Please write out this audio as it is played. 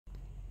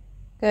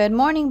Good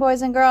morning,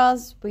 boys and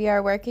girls. We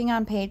are working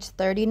on page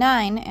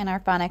 39 in our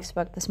phonics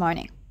book this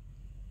morning.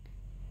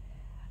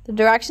 The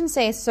directions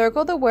say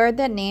circle the word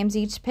that names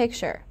each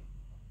picture.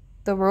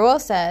 The rule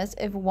says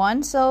if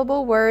one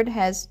syllable word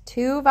has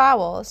two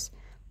vowels,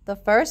 the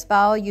first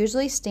vowel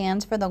usually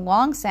stands for the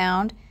long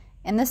sound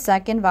and the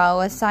second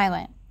vowel is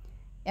silent.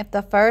 If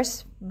the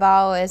first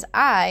vowel is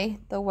I,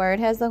 the word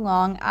has the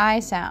long I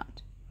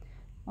sound.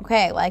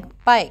 Okay,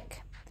 like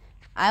bike.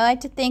 I like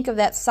to think of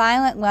that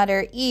silent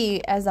letter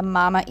E as a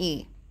Mama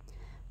E.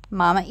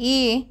 Mama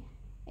E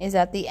is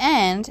at the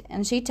end,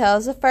 and she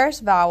tells the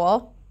first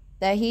vowel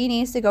that he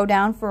needs to go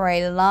down for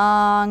a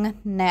long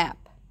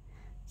nap.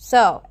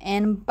 So,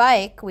 in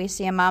bike, we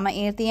see a Mama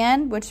E at the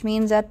end, which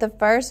means that the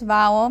first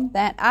vowel,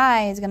 that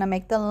I, is going to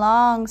make the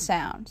long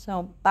sound.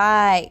 So,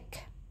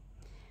 bike.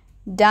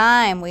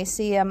 Dime, we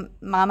see a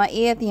Mama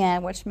E at the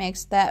end, which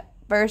makes that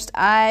first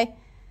I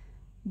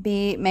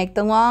make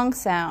the long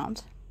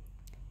sound.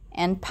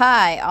 And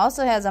pie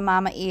also has a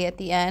Mama E at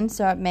the end,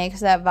 so it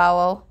makes that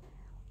vowel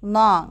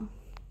long.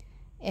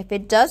 If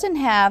it doesn't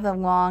have a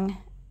Mama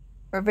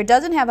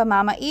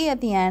E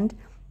at the end,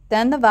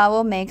 then the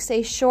vowel makes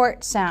a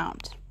short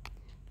sound.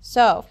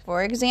 So,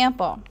 for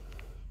example,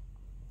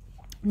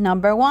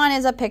 number 1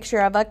 is a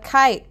picture of a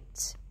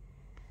kite.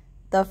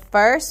 The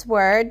first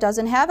word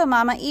doesn't have a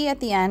Mama E at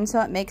the end,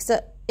 so it makes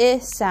a I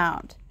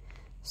sound.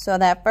 So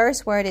that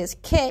first word is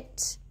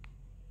kit.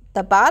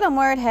 The bottom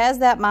word has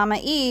that Mama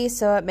E,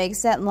 so it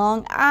makes that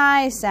long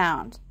I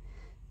sound.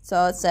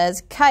 So it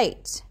says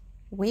kite.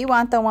 We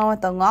want the one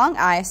with the long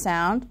I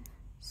sound,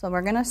 so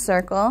we're going to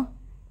circle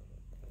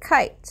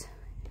kite.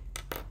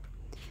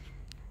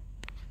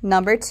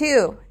 Number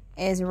 2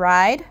 is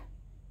ride.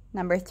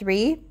 Number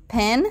 3,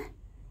 pin.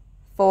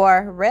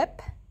 4,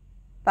 rip.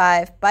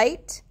 5,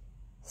 bite.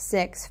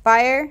 6,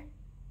 fire.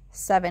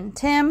 7,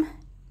 Tim.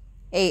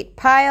 8,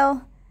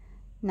 pile.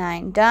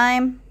 9,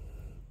 dime.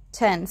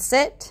 10,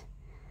 sit.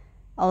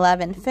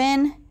 11,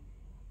 fin.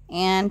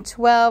 And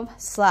 12,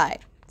 slide.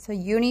 So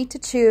you need to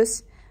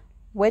choose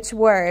which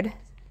word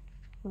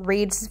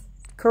reads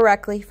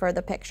correctly for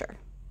the picture.